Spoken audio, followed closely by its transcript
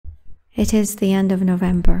It is the end of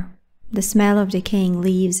November, the smell of decaying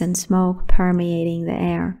leaves and smoke permeating the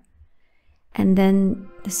air. And then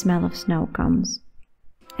the smell of snow comes.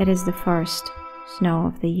 It is the first snow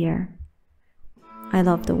of the year. I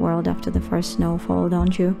love the world after the first snowfall,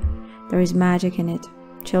 don't you? There is magic in it,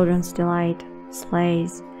 children's delight,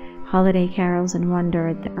 sleighs, holiday carols, and wonder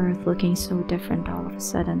at the earth looking so different all of a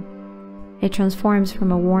sudden. It transforms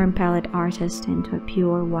from a warm palette artist into a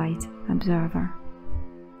pure white observer.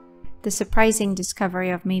 The surprising discovery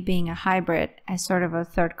of me being a hybrid, as sort of a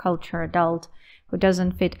third culture adult who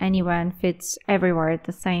doesn't fit anywhere and fits everywhere at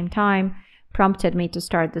the same time, prompted me to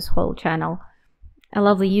start this whole channel. A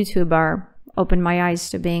lovely YouTuber opened my eyes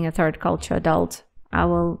to being a third culture adult. I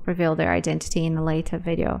will reveal their identity in a later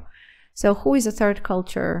video. So who is a third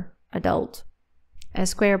culture adult? A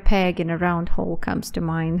square peg in a round hole comes to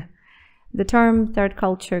mind. The term third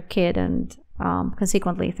culture kid and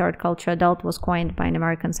consequently third culture adult was coined by an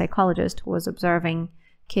American psychologist who was observing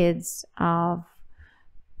kids of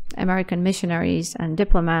American missionaries and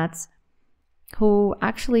diplomats who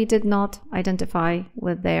actually did not identify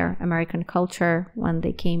with their American culture when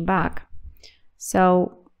they came back.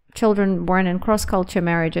 So children born in cross-culture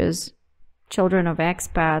marriages, children of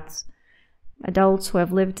expats, adults who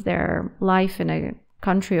have lived their life in a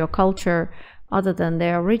country or culture other than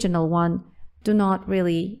their original one, do not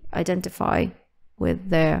really identify with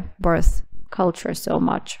their birth culture so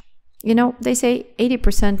much. You know, they say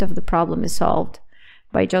 80% of the problem is solved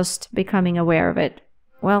by just becoming aware of it.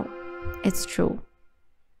 Well, it's true.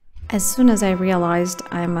 As soon as I realized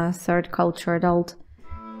I'm a third culture adult,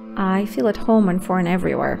 I feel at home and foreign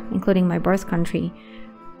everywhere, including my birth country.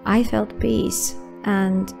 I felt peace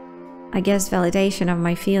and, I guess, validation of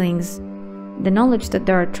my feelings. The knowledge that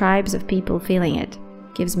there are tribes of people feeling it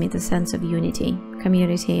gives me the sense of unity,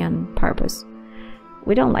 community, and purpose.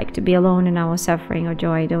 We don't like to be alone in our suffering or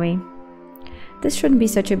joy, do we? This shouldn't be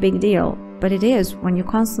such a big deal, but it is when you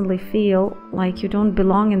constantly feel like you don't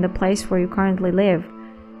belong in the place where you currently live.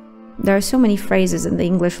 There are so many phrases in the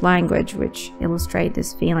English language which illustrate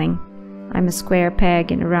this feeling. I'm a square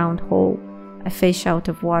peg in a round hole, a fish out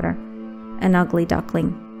of water, an ugly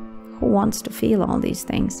duckling. Who wants to feel all these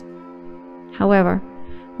things? However,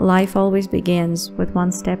 life always begins with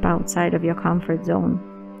one step outside of your comfort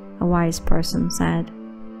zone, a wise person said.